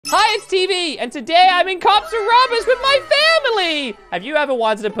TEEVee, and today I'm in Cops and Robbers with my family. Have you ever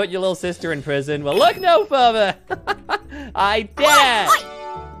wanted to put your little sister in prison? Well, look no further. I did it.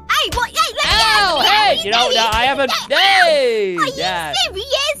 Hey, what? Hey, let me out. out. Hey, you know, no, I haven't. Hey, Are you Dad.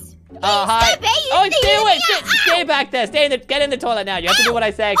 serious? Oh, hi. Oh, stay back there. Get in the toilet now. You have to do what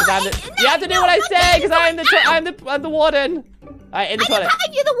I say, because I'm the. You have to do what I say, because I'm the warden. All right, in the toilet.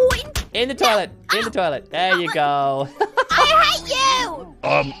 You're the warden. In the toilet. In the toilet. There you go. I hate you.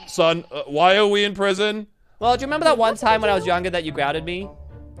 Son, why are we in prison? Well, do you remember that one time when I was younger that you grounded me?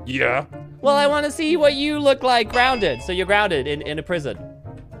 Yeah. Well, I want to see what you look like grounded. So you're grounded in a prison.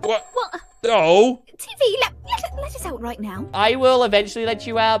 What? No. TEEVee, let us out right now. I will eventually let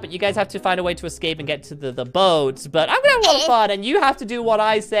you out, but you guys have to find a way to escape and get to the boat. But I'm gonna have a lot of fun, and you have to do what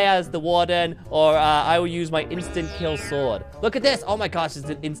I say as the warden, or I will use my instant kill sword. Look at this. Oh my gosh, it's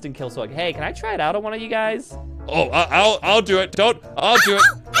an instant kill sword. Hey, can I try it out on one of you guys? Oh, I'll do it. I'll do it.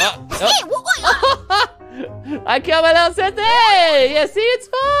 I killed my little sister. Yeah, see, it's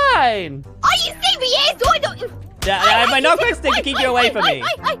fine. Are you serious? I have my knockback stick to keep you away from me.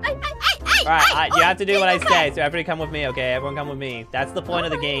 Alright, you have to do what I say, so everybody come with me, okay? Everyone come with me. That's the point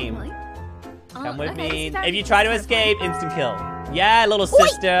of the game. Come with me. If you try to escape, instant kill. Yeah, little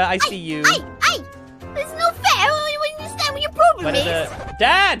sister, I see you. Hey! It's not fair. I don't understand what your problem is.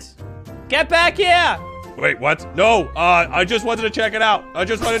 Dad! Get back here! Wait, what? No, I just wanted to check it out. I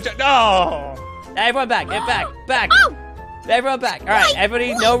just wanted to check. No! Everyone back, get back. Everyone back. All right,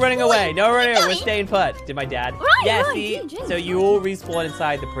 everybody, no running away. No running away. We're staying put. Did my dad? See? So you all respawn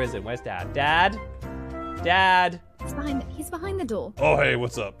inside the prison. Where's Dad? Dad? He's behind the door. Oh, hey,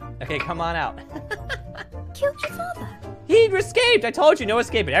 what's up? Okay, come on out. Killed your father. He escaped. I told you, no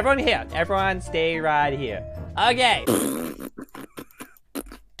escaping. Everyone here. Everyone stay right here. Okay.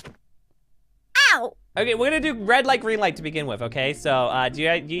 Ow. Okay, we're gonna do red light, green light to begin with, okay? So, do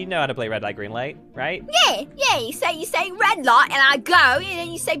you know how to play red light, green light, right? Yeah. You say red light and I go, and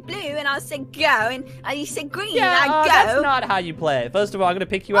then you say blue and I say go, and you say green and I go. That's not how you play it. First of all, I'm gonna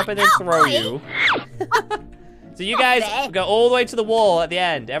pick you up and then throw you. So you guys go all the way to the wall at the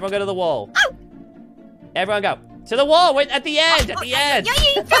end. Everyone go to the wall. Oh. Everyone go. To the wall, wait, at the end. Yeah,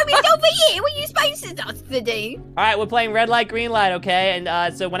 you throw me over here. What are you supposed to do? All right, we're playing red light, green light, okay?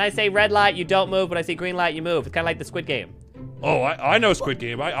 And so when I say red light, you don't move. When I say green light, you move. It's kind of like the Squid Game. Oh, I know Squid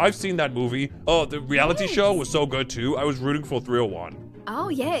Game. I've seen that movie. Oh, the reality show was so good, too. I was rooting for 301. Oh,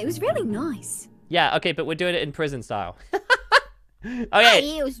 yeah, it was really nice. Yeah, okay, but we're doing it in prison style. Okay,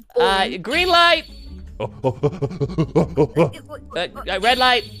 Hey, it was boring. green light. Red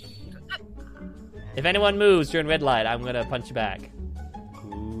light. If anyone moves during red light, I'm gonna punch you back.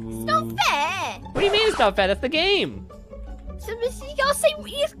 It's not fair. What do you mean it's not fair? That's the game. So you gotta say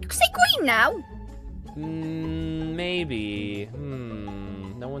green now. Maybe.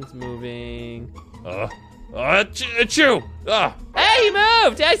 No one's moving. Achoo! Hey, you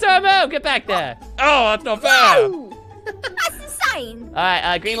moved! I saw him move! Get back there! Oh, that's not fair! No. That's insane.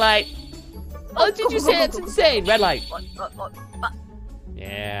 Alright, green light. Oh, did you say it's insane? Red light.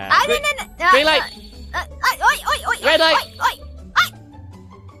 Yeah. Green light. Red light.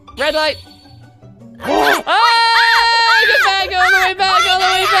 Red light. Oh! Get back! All the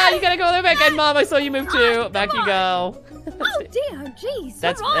way back! You gotta go all the way back! And Mom, I saw you move too. Back you go. Oh dear, jeez.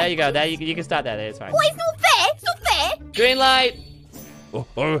 There you go. There you can start that. It's fine. Oh, it's not fair. It's not fair. Green light. Oh,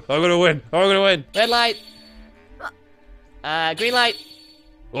 I'm gonna win. Red light. Green light.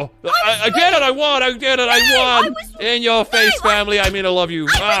 Oh, I did it! I won! In your face, family. I mean, I love you.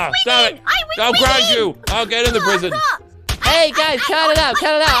 Stop it! I'll grind you. I'll get in the prison. Hey guys, cut it out!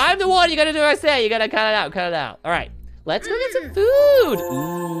 I'm the one. You gotta do what I say. You gotta cut it out. All right, let's go get some food.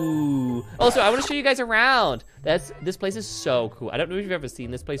 Ooh. Also, I want to show you guys around. This place is so cool. I don't know if you've ever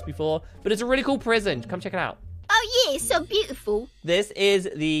seen this place before, but it's a really cool prison. Come check it out. Oh yeah, it's so beautiful. This is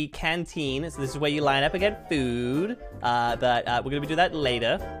the canteen, so this is where you line up and get food. But we're gonna do that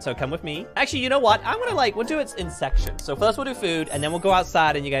later, so come with me. Actually, you know what? I'm gonna we'll do it in sections. So first we'll do food, and then we'll go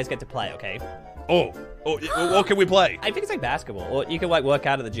outside and you guys get to play, okay? Oh, what can we play? I think it's like basketball, or you can work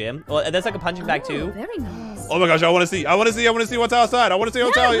out at the gym. Or there's like a punching bag too. Very nice. Oh my gosh, I want to see what's outside. I want to see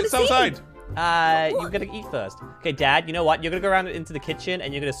what's outside. You gotta eat first. Okay, Dad, you know what? You're gonna go around into the kitchen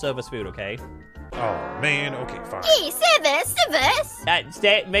and you're gonna serve us food, okay? Oh man, okay, fine. Yeah,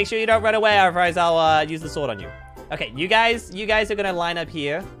 service. Make sure you don't run away, otherwise I'll use the sword on you. Okay, you guys are gonna line up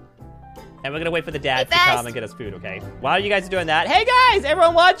here. And we're gonna wait for the dad to come and get us food, okay? While you guys are doing that, hey guys,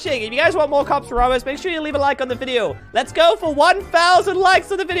 everyone watching, if you guys want more Cops for Robbers, make sure you leave a like on the video. Let's go for 1,000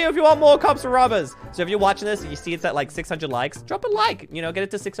 likes on the video if you want more Cops for Robbers. So if you're watching this and you see it's at like 600 likes, drop a like, you know, get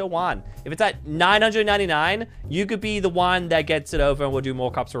it to 601. If it's at 999, you could be the one that gets it over and we'll do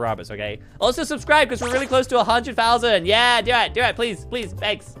more Cops for Robbers, okay? Also subscribe because we're really close to 100,000. Yeah, do it, please,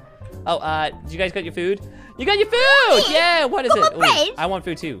 thanks. Oh, did you guys get your food? You got your food! Yeah, what is it? Ooh, I want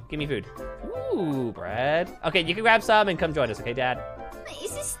food too. Give me food. Ooh, bread. Okay, you can grab some and come join us, okay, Dad?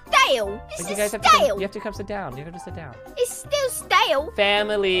 Is this stale? This is stale. You have to come sit down. You have to sit down. It's still stale.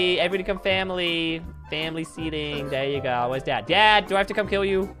 Family. Everybody come family. Family seating. There you go. Where's Dad? Dad, do I have to come kill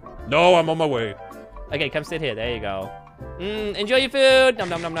you? No, I'm on my way. Okay, come sit here. There you go. Enjoy your food. Nom,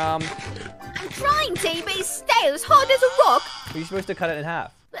 nom, nom, nom. I'm trying to, but it's stale. It's hard as a rock. You're supposed to cut it in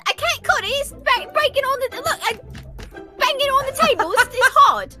half. I can't cut it. It's breaking on the... Look, I'm banging on the table. It's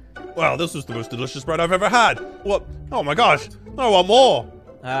hard. Wow, this is the most delicious bread I've ever had. What? Oh my gosh. I want more.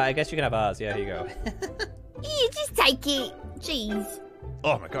 I guess you can have ours. Yeah, here you go. Yeah, just take it. Jeez.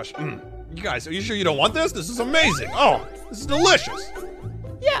 Oh my gosh. You guys, are you sure you don't want this? This is amazing. Oh, this is delicious.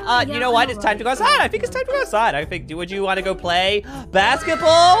 Yeah, you know what? It's time to go outside. I think it's time to go outside. I think, would you want to go play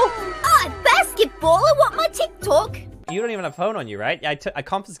basketball? Basketball? I want my TikTok. You don't even have a phone on you, right? I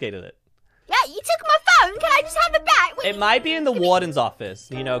confiscated it. Yeah, you took my phone. Can I just have it back? It might be in the warden's office,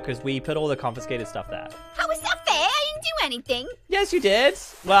 you know, because we put all the confiscated stuff there. How is that fair? I didn't do anything. Yes, you did.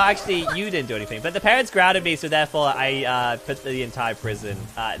 Well, actually, you didn't do anything. But the parents grounded me, so therefore I put the entire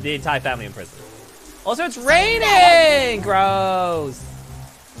family in prison. Also, it's raining! Gross.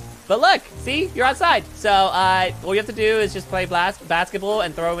 But look, see? You're outside. So all you have to do is just play basketball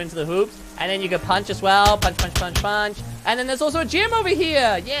and throw into the hoops. And then you can punch as well. Punch, punch, punch, punch. And then there's also a gym over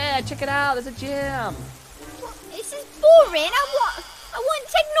here. Yeah, check it out. There's a gym. Well, this is boring. I want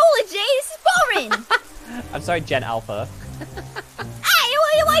technology. This is boring. I'm sorry, Gen Alpha. Hey,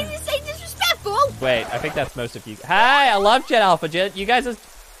 why is this so disrespectful? Wait, I think that's most of you. Hey, I love Gen Alpha. You guys are...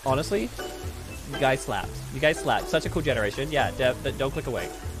 Honestly, you guys slapped. You guys slapped. Such a cool generation. Yeah, don't click away.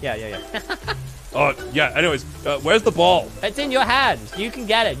 Yeah. Yeah, anyways, where's the ball? It's in your hand. You can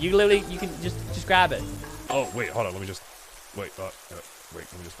get it. You can just grab it. Oh, wait, hold on. Let me just, wait, let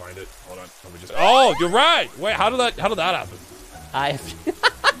me just find it. Hold on, let me just, oh, you're right. Wait, how did that happen? I have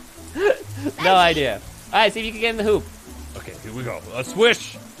no idea. All right, see if you can get in the hoop. Okay, here we go. Let's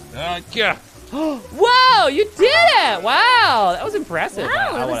swish. Yeah. Whoa, you did it. Wow, that was impressive.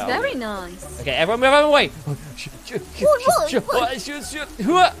 Wow, that was very nice. Okay, everyone move out of the way. Shoot.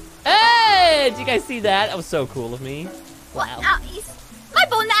 Hey, did you guys see that? That was so cool of me. Wow. It's my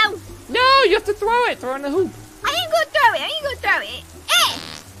ball now. No, you have to throw it. Throw it in the hoop. I ain't gonna throw it.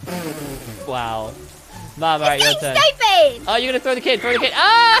 Wow. Mom, all right, your turn. Stupid. Oh, you're gonna throw the kid.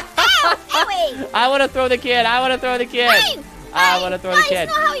 Ah! Ow, I want to throw the kid. I want to throw the kid. I want to throw the kid.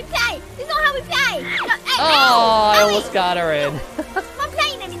 It's not how we play. It's not how we play. Oh, I almost got her in. I'm not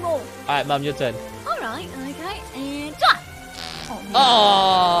playing anymore. All right, Mom, your turn. All right, okay, and try.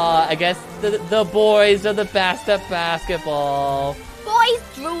 Oh, I guess the boys are the best at basketball. Boys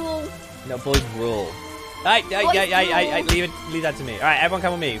drool. No, boys rule. All right, leave that to me. All right, everyone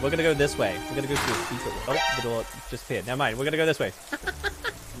come with me. We're gonna go this way. We're gonna go through the secret. Oh, the door disappeared. Never mind. We're gonna go this way.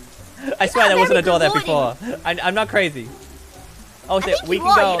 I swear there wasn't a door there before. I'm not crazy. Oh, so we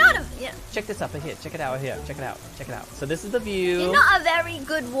can go. Check this up here. Check it out here. Check it out. So this is the view. You're not a very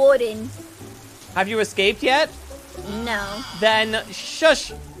good warden. Have you escaped yet? No. Then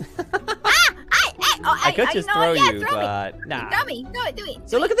shush. I could just throw you, but nah. Throw me. Do it.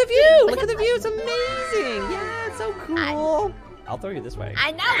 So look at the view. Look at the view. It's amazing. Yeah, it's so cool. I'll throw you this way.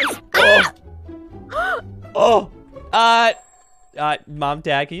 I know. Mom,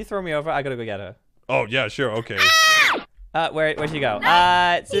 Dad, can you throw me over? I gotta go get her. Oh yeah, sure, okay. Where'd she go?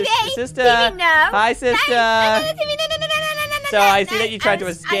 Sister. TEEVEE, no. Hi, sister. No. So I see that you tried to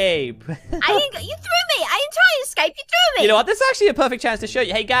escape. You threw me. I didn't try to escape. You threw me. You know what? This is actually a perfect chance to show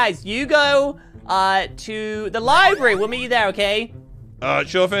you. Hey guys, you go to the library. We'll meet you there, okay?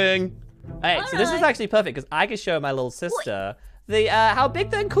 Sure thing. Alright, so this is actually perfect because I can show my little sister how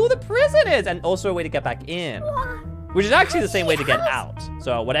big and cool the prison is, and also a way to get back in. Which is actually the same way to get out.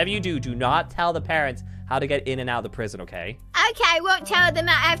 So whatever you do, do not tell the parents how to get in and out of the prison, okay? Okay, I won't tell them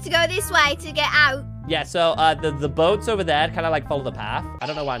that I have to go this way to get out. Yeah, so the boats over there kind of like follow the path. I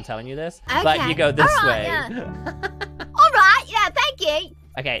don't know why I'm telling you this, okay. but you go this way. Yeah. All right, yeah, thank you.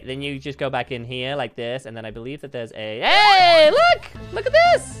 Okay, then you just go back in here like this, and then I believe that there's a... Hey, look at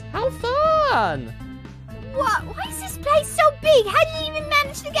this! How fun! What? Why is this place so big? How did you even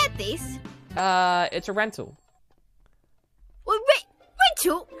manage to get this? It's a rental. Well,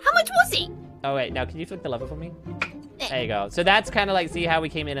 special? How much was it? Oh, wait. Now, can you flick the lever for me? There you go. So that's kind of like, see how we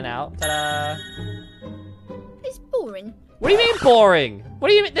came in and out? Ta-da. It's boring. What do you mean boring? What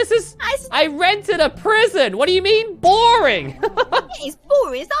do you mean? This is, I rented a prison. What do you mean boring? It's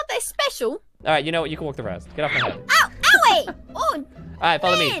boring. It's not that special. All right, you know what? You can walk the rest. Get off my head. Ow, owie. Oh, all right,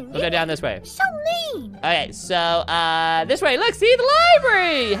 follow me. man, We'll go down this way. so mean. Okay, so this way. Look, see the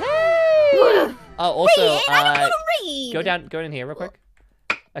library. Hey. Oh, also, Read it. I don't want to read. go in here real quick.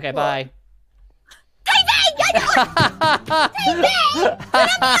 Okay, bye.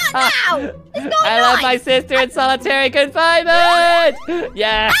 I left my sister in solitary confinement.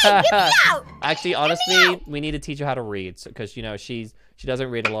 Yeah. Hey, get me out. Actually, honestly, we need to teach her how to read because you know she doesn't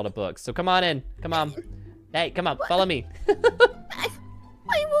read a lot of books. So come on in. Come on. Hey, come on. Follow me. Wait,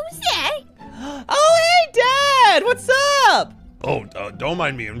 what was that? Oh, hey, Dad. What's up? Oh, don't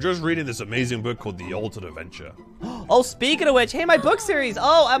mind me. I'm just reading this amazing book called The Ultimate Adventure. Oh, speaking of which, hey, my book series.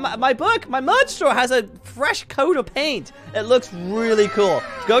 Oh, my book, my merch store has a fresh coat of paint. It looks really cool.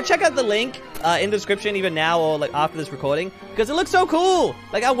 Go check out the link in the description even now or like after this recording because it looks so cool.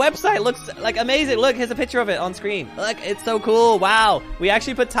 Like our website looks like amazing. Look, here's a picture of it on screen. Look, it's so cool. Wow. We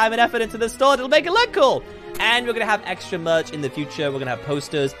actually put time and effort into the store to make it look cool. And we're going to have extra merch in the future. We're going to have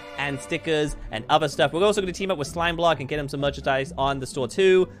posters and stickers and other stuff. We're also going to team up with Slime Block and get him some merchandise on the store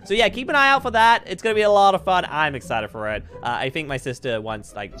too. So yeah, keep an eye out for that. It's going to be a lot of fun. I'm excited for it. I think my sister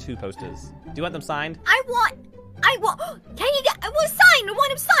wants like 2 posters. Do you want them signed? I want. Can you get? I want signed. I want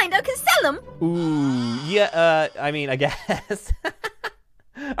them signed. I can sell them. Ooh, yeah. I mean, I guess. All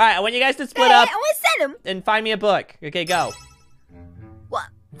right, I want you guys to split up. I want to sell them. And find me a book. Okay, go. What?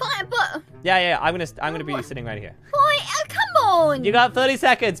 Find a book. Yeah. I'm gonna be sitting right here. Boy, come on. You got 30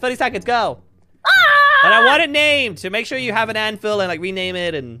 seconds. 30 seconds. Go. Ah! And I want it named, so make sure you have an anvil and like rename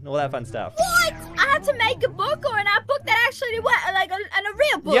it and all that fun stuff. What? I have to make a book or a book that actually like a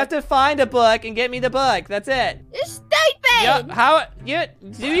real book. You have to find a book and get me the book. That's it. You're stupid. Yeah,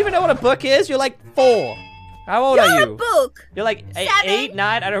 do you even know what a book is? You're like 4. How old are you? You're a book. You're like 8,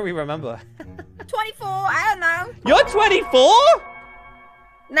 9. I don't really remember. 24. I don't know. You're 24?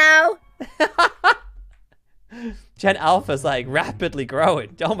 No. Gen Alpha's like rapidly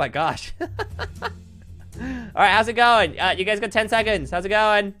growing. Oh my gosh. All right, how's it going? You guys got 10 seconds. How's it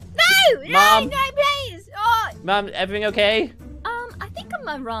going? No, Mom? no, please. Oh. Mom, everything okay? I think I'm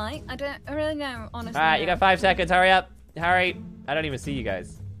alright. I don't really know, honestly. All right, you got 5 seconds. Hurry up. Hurry. I don't even see you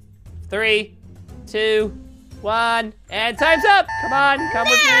guys. 3, 2, 1, and time's up. Come on, come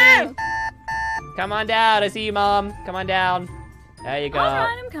with me. Come on down. I see you, Mom. Come on down. There you go. All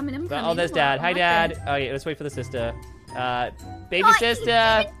right, I'm coming. Oh, there's Dad. Hi, Dad. Oh, yeah, let's wait for the sister. Baby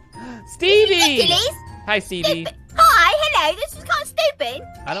sister. Stevie. Hi, Stevie. Hi, hello. This is kind of stupid.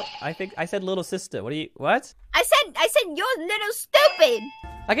 I think I said little sister. What? I said you're little stupid.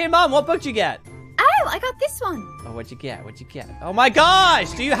 Okay, Mom, what book did you get? Oh, I got this one. Oh, what'd you get? Oh my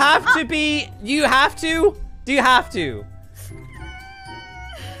gosh! Do you have to be? Do you have to?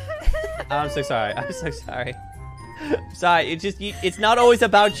 I'm so sorry. Sorry, it's not always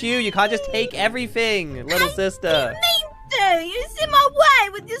about you. You can't just take everything, little sister. I didn't mean to. You're in my way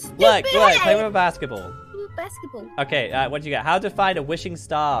with your stupid Look, head. play with a basketball. Basketball. Okay, what'd you get? How to find a wishing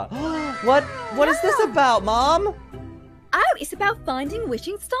star. What is this about, Mom? Oh, it's about finding a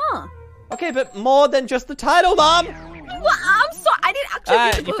wishing star. Okay, but more than just the title, Mom. What? I'm sorry. I didn't actually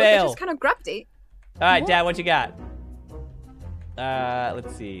read the book. I just kind of grabbed it. All right, Dad, what you got?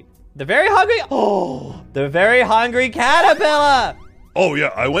 Let's see. The Very Hungry. Oh, the Very Hungry Caterpillar. Oh yeah,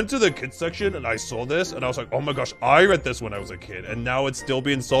 I went to the kids section and I saw this and I was like, oh my gosh, I read this when I was a kid and now it's still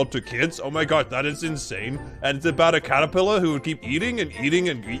being sold to kids. Oh my god, that is insane. And it's about a caterpillar who would keep eating and eating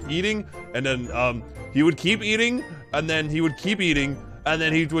and eating, and then he would keep eating and then he would keep eating and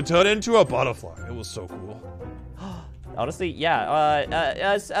then he would turn into a butterfly. It was so cool. Honestly, yeah.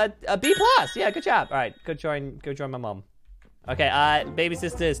 A B+. Yeah, good job. All right, go join my mom. Okay, baby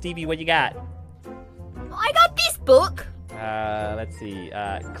sister Stevie, what you got? I got this book. Let's see.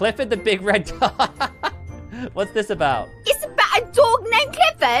 Clifford the Big Red Dog. What's this about? It's about a dog named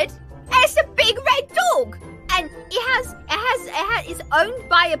Clifford. It's a big red dog, and it's owned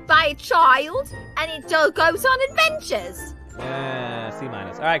by a child, and it goes on adventures. C-.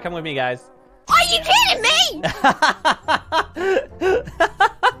 All right, come with me, guys. Are you kidding me?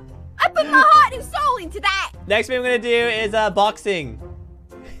 I put my heart and soul into that. Next thing we're gonna do is boxing.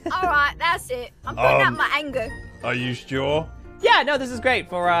 All right, that's it. I'm putting out my anger. Are you sure? Yeah, no, this is great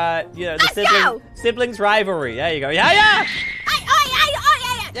for the siblings rivalry. There you go. Yeah. Yeah.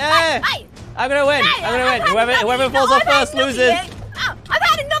 I'm gonna win. Whoever falls off first loses. Oh, I've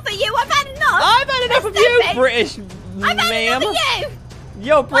had enough of you. I've had enough. I've had enough of you, British ma'am. I've had enough of you.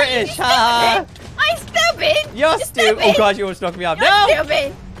 You're British, haha. I'm stupid. You're stupid. Oh gosh, you almost knocked me off. You're No!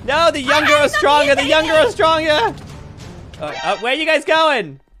 stupid. No, the younger are stronger. The younger are stronger. Where are you guys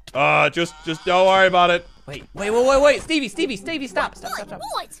going? Just don't worry about it. Wait. Stevie, stop.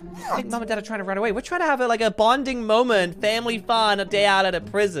 What? I think Mom and Dad are trying to run away. We're trying to have like a bonding moment, family fun, a day out at a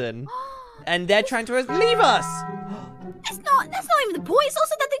prison. And they're trying to leave us. That's not even the point. It's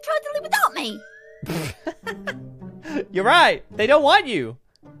also that they tried to live without me. You're right. They don't want you.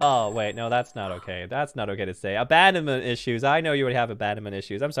 Oh, wait. No, that's not okay. That's not okay to say. Abandonment issues. I know you would have abandonment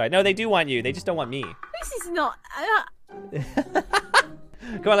issues. I'm sorry. No, they do want you. They just don't want me. This is not...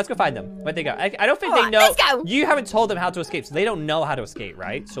 Come on, let's go find them. Where'd they go? I don't think they know. Let's go. You haven't told them how to escape, so they don't know how to escape,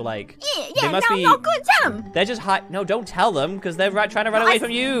 right? So, like, Yeah, they must be... not good. Tell them. They're just No, don't tell them, because they're trying to run away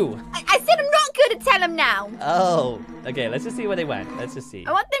from you. I said I'm not good at tell them now. Oh. Okay, let's just see where they went. Let's just see.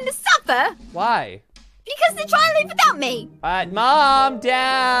 I want them to suffer. Why? Because they're trying to live without me. Mom,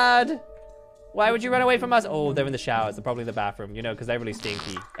 Dad. Why would you run away from us? Oh, they're in the showers. They're probably in the bathroom, you know, because they're really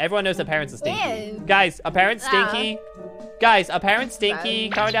stinky. Everyone knows their parents are stinky. Ew. Guys, are parents stinky? Guys, are parents stinky?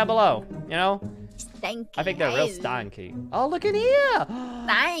 Comment down below, you know? Stinky. I think they're real stinky. Oh, look in here.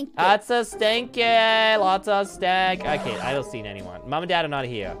 Thank Lots of stinky. Lots of stank. Okay, I don't see anyone. Mom and Dad are not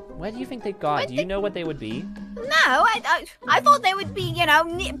here. Where do you think they've gone? Do you know what they would be? No, I thought they would be, you know,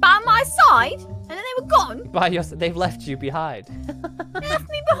 by my side, and then they were gone. They've left you behind. They left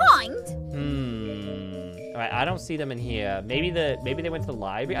me behind. All right, I don't see them in here. Maybe they went to the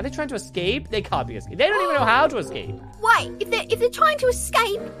library. Are they trying to escape? They can't be escaping. They don't even know how to escape. Wait, if they're trying to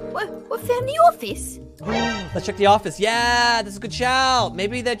escape, we're from the office. Let's check the office. Yeah, that's a good shout.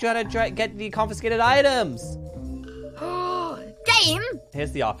 Maybe they're trying to get the confiscated items. Game.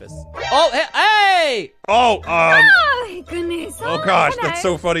 Here's the office. Oh, hey! Oh, Oh, goodness. Oh gosh, hello. that's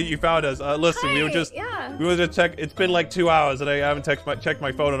so funny you found us. Listen, we were just check. It's been like 2 hours and I haven't checked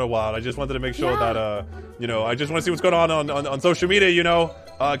my phone in a while. I just wanted to make sure that you know, I just want to see what's going on social media, you know,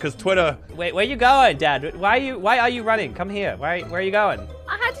 because Twitter. Wait, where are you going, Dad? Why are you running? Come here. Where are you going?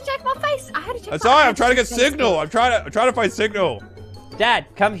 I had to check my face. I had to check. Sorry, I'm trying to get signal. I'm trying to find signal. Dad,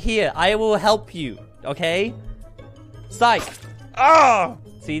 come here. I will help you. Okay? Psych. Ah!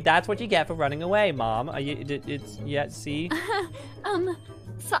 See, that's what you get for running away, Mom. See?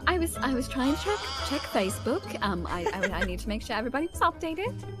 So I was trying to check Facebook. I need to make sure everybody was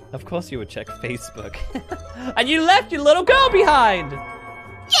updated. Of course you would check Facebook. And you left your little girl behind!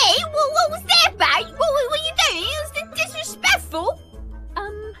 Yeah, well, what was that about? What were you doing? It was disrespectful.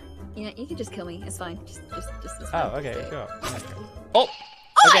 You know, you can just kill me. It's fine. Just it's Oh, fine. okay, sure. Oh!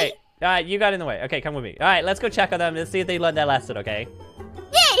 Okay. Alright, you got in the way. Okay, come with me. Alright, let's go check on them. Let's see if they learned their lesson, okay?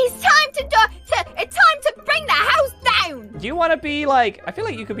 Yeah, it's time to bring the house down. Do you want to be like... I feel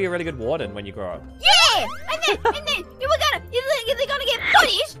like you could be a really good warden when you grow up. Yeah, and then they're gonna get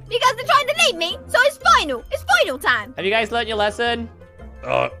punished because they're trying to leave me. So it's final time. Have you guys learned your lesson?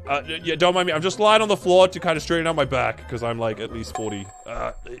 Yeah, don't mind me. I'm just lying on the floor to kind of straighten out my back because I'm like at least 40.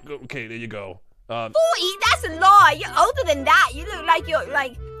 Okay, there you go. 40? That's a lie. You're older than that. You look like you're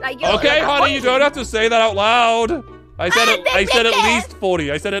like you're. Okay, like honey, you don't have to say that out loud. I said at least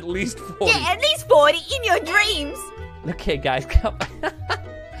 40. I said at least 40. Yeah, at least 40 in your dreams. Okay, guys, come.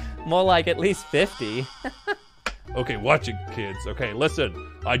 More like at least 50. Okay, watch it, kids. Okay, listen.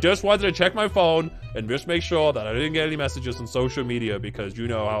 I just wanted to check my phone and just make sure that I didn't get any messages on social media because you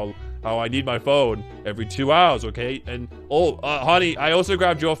know how I need my phone every 2 hours, okay? And, honey, I also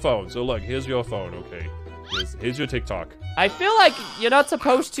grabbed your phone. So, look, here's your phone, okay? Here's your TikTok. I feel like you're not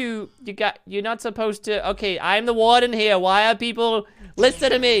supposed to, okay, I'm the warden here. Why are people,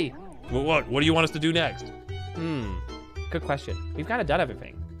 listen to me. Well, what do you want us to do next? Good question. We've kind of done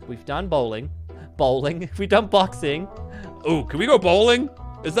everything. We've done bowling. We've done boxing. Oh, can we go bowling?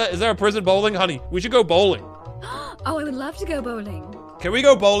 Is there a prison bowling? Honey, we should go bowling. Oh, I would love to go bowling. Can we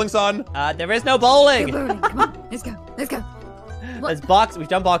go bowling, son? There is no bowling. Go bowling. Come on, let's go. Let's go. Let's box. We've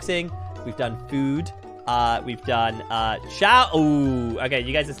done boxing. We've done food. We've done Ooh, okay,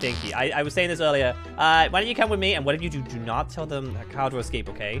 you guys are stinky. I was saying this earlier. Why don't you come with me? And whatever you do, do not tell them how to escape,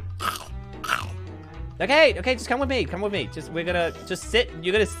 okay? Okay, just come with me. Come with me. We're gonna sit.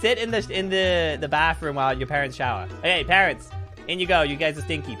 You're gonna sit in the bathroom while your parents shower. Okay, parents, in you go. You guys are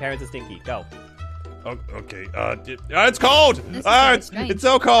stinky. Parents are stinky. Go. Oh, okay. It's cold. It's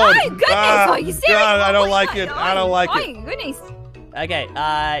so cold. Oh goodness! Are you serious? God, I don't like it. I don't like it. Oh goodness. Okay,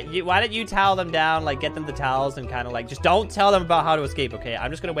 why don't you towel them down, like get them the towels and kind of like, just don't tell them about how to escape, okay? I'm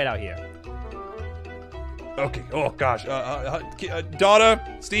just gonna wait out here. Okay, oh gosh. Daughter,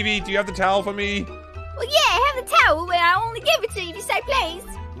 Stevie, do you have the towel for me? Well, yeah, I have the towel, but I'll only give it to you if you say please.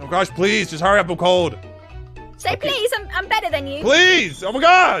 Oh gosh, please, just hurry up, I'm cold. Say please, I'm better than you. Please! Oh my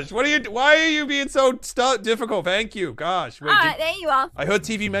gosh! Why are you being so difficult? Thank you. Gosh. Wait, Alright, there you are. I heard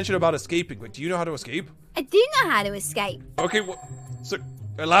TV mention about escaping, but do you know how to escape? I do know how to escape. Okay, so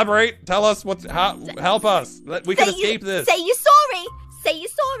elaborate. Tell us help us. We can escape this. Say you're sorry. Say you're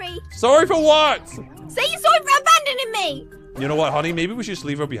sorry. Sorry for what? Say you're sorry for abandoning me. You know what, honey? Maybe we should just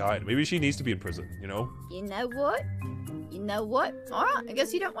leave her behind. Maybe she needs to be in prison, you know? You know what? You know what? Alright, I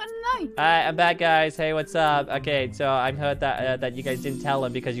guess you don't want to know. Alright, I'm back, guys. Hey, what's up? Okay, so I heard that you guys didn't tell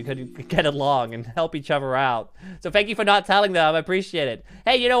him because you couldn't get along and help each other out. So thank you for not telling them. I appreciate it.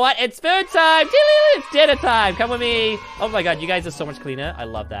 Hey, you know what? It's food time! It's dinner time! Come with me! Oh my god, you guys are so much cleaner. I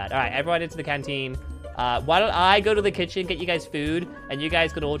love that. Alright, everyone into the canteen. Why don't I go to the kitchen, get you guys food, and you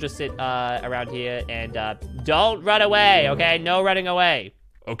guys can all just sit around here and don't run away, okay? No running away.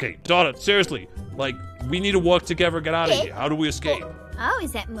 Okay, Donna, seriously. Like, we need to work together and get out of here. How do we escape? Oh,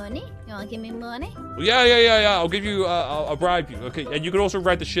 is that money? You want to give me money? Yeah. I'll give you, I'll bribe you, okay? And you can also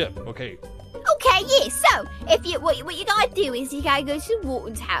ride the ship, okay? Okay, yeah, so, if you, what you gotta do is you gotta go to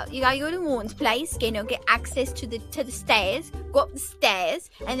Wharton's house. You gotta go to Wharton's place, you know, get access to the stairs, go up the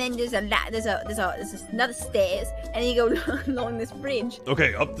stairs, and then there's another stairs, and then you go along this bridge.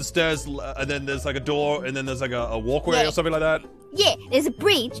 Okay, up the stairs, and then there's like a door, and then there's like a walkway or something like that? Yeah, there's a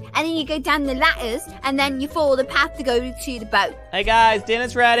bridge, and then you go down the ladders, and then you follow the path to go to the boat. Hey guys,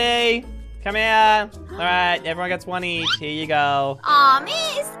 dinner's ready. Come here. All right, everyone gets one each. Here you go. Aw,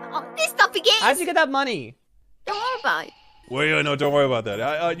 miss. Oh, this stuff again. How'd you get that money? Don't worry about it. Well, no, don't worry about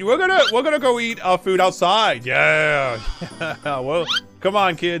that. We're gonna go eat our food outside. Yeah. Well, come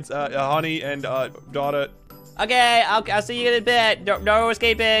on, kids. Honey and daughter. Okay, I'll see you in a bit. No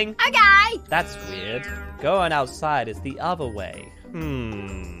escaping. Okay. That's weird. Going outside is the other way.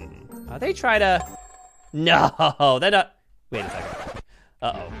 Are they trying to? No, they're not. Wait a second.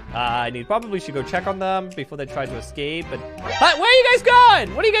 Uh-oh. I probably should go check on them before they try to escape. But where are you guys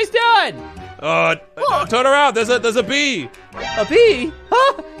going? What are you guys doing? Turn around. There's a bee. A bee?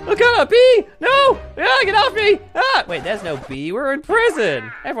 Huh? What kind of bee? No! Yeah, get off me! Ah! Wait, there's no bee. We're in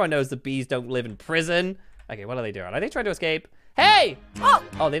prison. Everyone knows the bees don't live in prison. Okay, what are they doing? Are they trying to escape? Hey!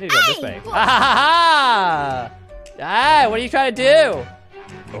 Oh, they need to go this way. Ah, ha, ha, ha. Ah, what are you trying to do?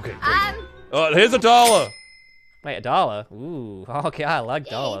 Okay, great. Here's $1. Wait, $1? Ooh, okay, I like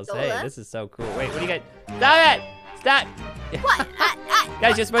dollars. Hey, this is so cool. Wait, what do you guys? Stop it! Stop! What?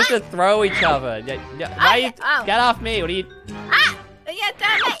 Guys, you're supposed to throw each other. Why you? Get off me! What are you?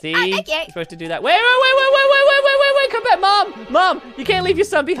 See, you're supposed to do that. Wait! Come back, Mom! You can't leave your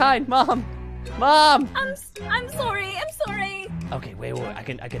son behind, Mom! I'm sorry. Okay, wait. I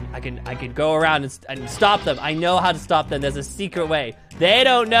can go around and stop them. I know how to stop them. There's a secret way. They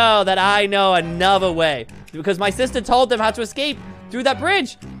don't know that I know another way because my sister told them how to escape through that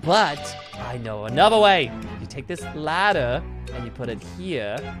bridge. But I know another way. You take this ladder and you put it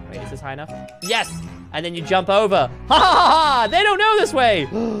here. Wait, is this high enough? Yes. And then you jump over. Ha ha ha! They don't know this way.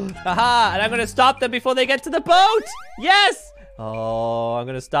 Haha! And I'm gonna stop them before they get to the boat. Yes. Oh, I'm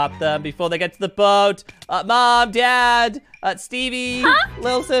gonna stop them before they get to the boat. Mom, Dad, Stevie,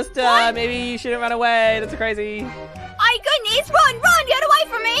 little sister, maybe you shouldn't run away. That's crazy. My goodness, run, get away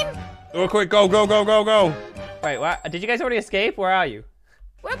from him. Oh, quick, go. Wait, did you guys already escape? Where are you?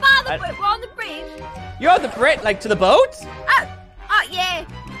 We're on the bridge. You're on the bridge, like to the boat? Oh, yeah.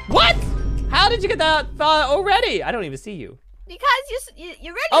 What? How did you get that far already? I don't even see you. Because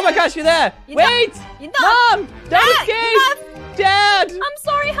you're ready. Oh my gosh, you're there. Wait! Mom! Don't escape! Dad! I'm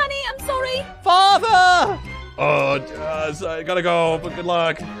sorry, honey. I'm sorry. Father! Oh, I gotta go, but good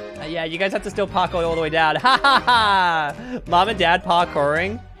luck. Yeah, you guys have to still parkour all the way down. Ha ha ha! Mom and Dad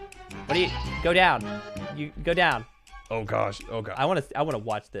parkouring. What do you? Go down. You go down. Oh gosh. Oh god. I wanna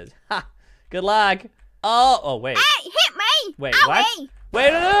watch this. Ha! Good luck. Oh wait. Hey, hit me! Wait, what?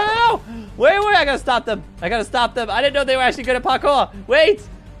 Wait, no! Wait, I gotta stop them. I didn't know they were actually good at parkour. Wait!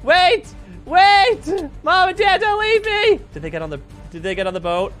 Mom and Dad, don't leave me! Did they get on the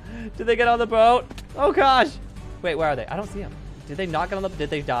boat? Oh gosh. Wait, where are they? I don't see them. Did they not get on the, did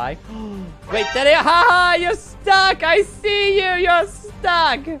they die? Wait, there they are. Ha! You're stuck. I see you. You're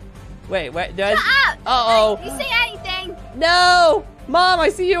stuck. Wait, Shut up! Uh-oh. You say anything? No! Mom, I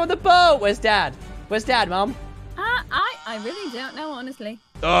see you on the boat. Where's Dad, Mom? I really don't know, honestly.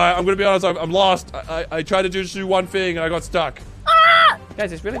 I'm gonna be honest, I'm lost. I tried to just do one thing and I got stuck.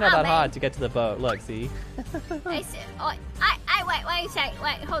 Guys, it's really not that hard to get to the boat. Look, see? Wait a second.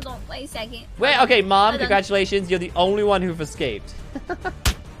 Hold on, wait a second. Wait, okay, Mom, congratulations. You're the only one who've escaped. Please.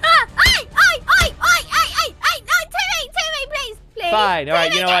 Fine, all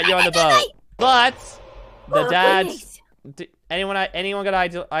right, you know what? You're on the boat. But the dad... Anyone got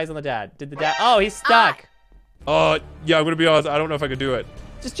eyes on the dad? Did the dad... Oh, he's stuck. Yeah, I'm gonna be honest. I don't know if I could do it.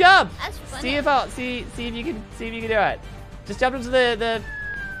 Just jump. That's funny. See if you can do it. Just jump into the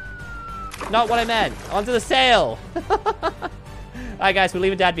not what I meant. Onto the sail. All right, guys, we're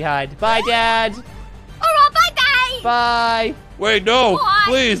leaving Dad behind. Bye, Dad. All right, bye, Dad. Bye. Wait, no, Why?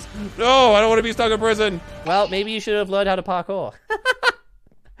 please, no, I don't want to be stuck in prison. Well, maybe you should have learned how to parkour.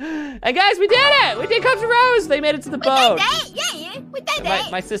 And guys, we did it! We did come to Rose. They made it to the boat. Yeah, we did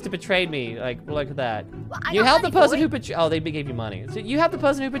it. My sister betrayed me. Like, look at that. Well, I You got helped the money person for who it. betrayed. Oh, they gave you money. So you helped the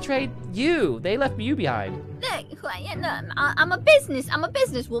person who betrayed you. They left you behind. Look, I'm a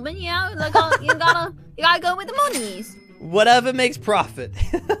businesswoman. You know, like you gotta go with the monies. Whatever makes profit.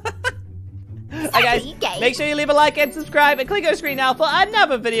 Alright, guys, Okay. make sure you leave a like and subscribe and click on the screen now for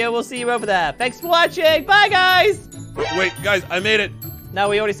another video. We'll see you over there. Thanks for watching. Bye, guys. Wait, guys, I made it. No,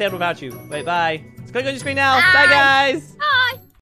 we already said without you. Wait, bye. Just click on your screen now. Bye. Bye guys.